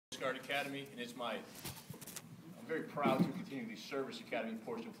Academy, and I'm very proud to continue the Service Academy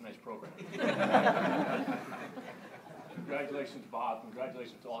portion of tonight's program. Congratulations, Bob.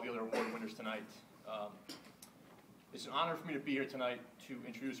 Congratulations to all the other award winners tonight. It's an honor for me to be here tonight to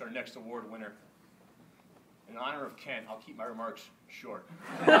introduce our next award winner. In honor of Kent, I'll keep my remarks short.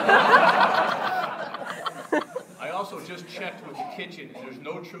 I also just checked with the kitchen, and there's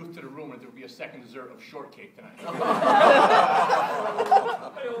no truth to the rumor that there will be a second dessert of shortcake tonight.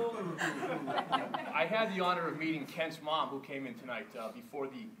 I had the honor of meeting Kent's mom, who came in tonight before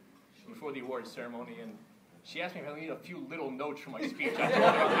the awards ceremony, and she asked me if I needed a few little notes for my speech. I told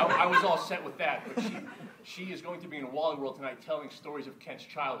her I was all set with that, but she is going to be in Wally World tonight telling stories of Kent's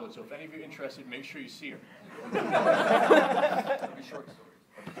childhood, so if any of you are interested, make sure you see her. It'll be short stories.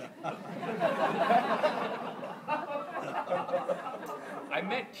 I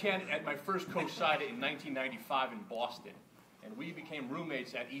met Kent at my first Coach-SIDA in 1995 in Boston, and we became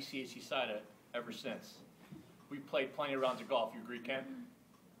roommates at ECAC-SIDA ever since. We played plenty of rounds of golf. You agree, Kent?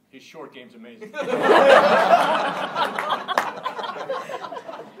 His short game's amazing. I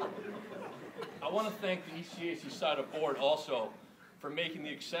want to thank the ECAC-SIDA board also for making the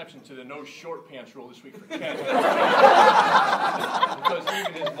exception to the no short pants rule this week for Kent. Because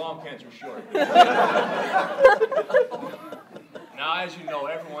even his long pants are short. Now, as you know,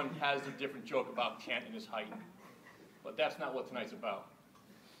 everyone has a different joke about Kent and his height. But that's not what tonight's about.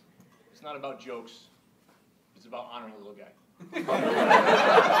 It's not about jokes. It's about honoring a little guy.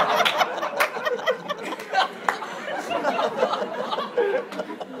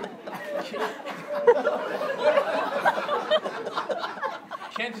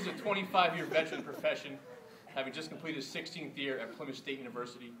 Kent is a 25-year veteran of the profession, having just completed his 16th year at Plymouth State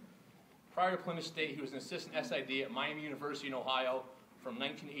University. Prior to Plymouth State, he was an assistant SID at Miami University in Ohio from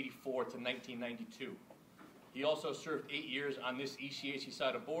 1984 to 1992. He also served 8 years on this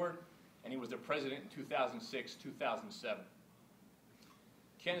ECAC-SIDA board, and he was the president in 2006-2007.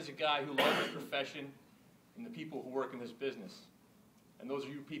 Ken is a guy who loves his profession and the people who work in this business. And those are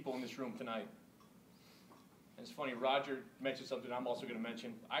you people in this room tonight. And it's funny, Roger mentioned something I'm also going to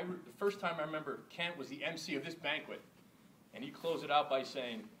mention. The first time I remember Kent was the MC of this banquet. And he closed it out by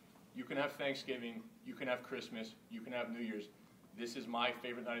saying, you can have Thanksgiving, you can have Christmas, you can have New Year's. This is my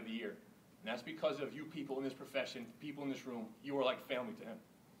favorite night of the year. And that's because of you people in this profession, people in this room. You are like family to him.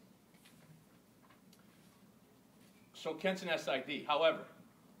 So Kent's an SID. However,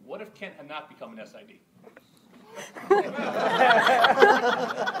 what if Kent had not become an SID?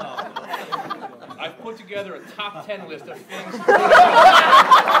 I've put together a top 10 list of things.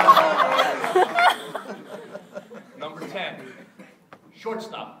 Number 10,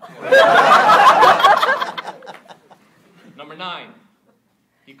 shortstop. Number 9,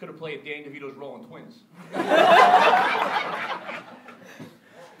 he could have played Danny DeVito's role in Twins.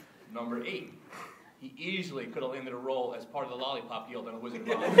 Number 8, he easily could have landed a role as part of the Lollipop Guild on a Wizard of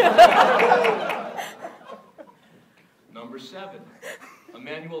Oz. Number 7,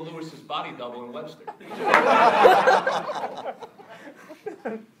 Emmanuel Lewis's body double in Webster.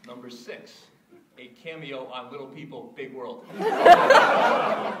 Number 6, a cameo on Little People, Big World.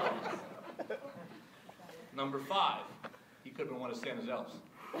 Number 5, he could have been one of Santa's elves.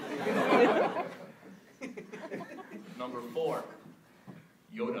 Number 4,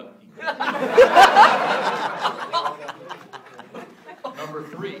 Yoda. Number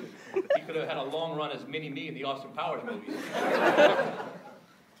 3, he could have had a long run as Mini-Me in the Austin Powers movies.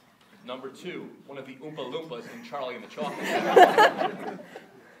 Number 2, one of the Oompa Loompas in Charlie and the Chocolate Factory.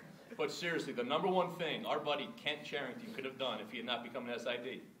 But seriously, the number one thing our buddy Kent Charrington could have done if he had not become an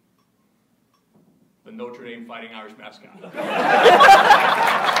SID, the Notre Dame Fighting Irish mascot.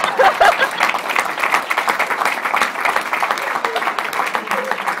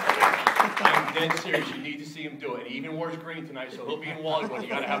 I'm dead serious. You need to see him do it. He even wears green tonight, so he'll be in Wallingwood. You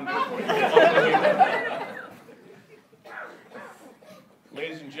got to have him do it for you.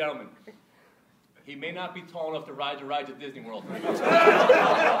 Ladies and gentlemen, he may not be tall enough to ride the rides at Disney World, but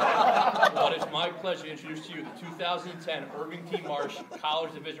it's my pleasure to introduce to you the 2010 Irving T. Marsh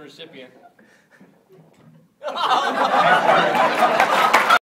College Division recipient.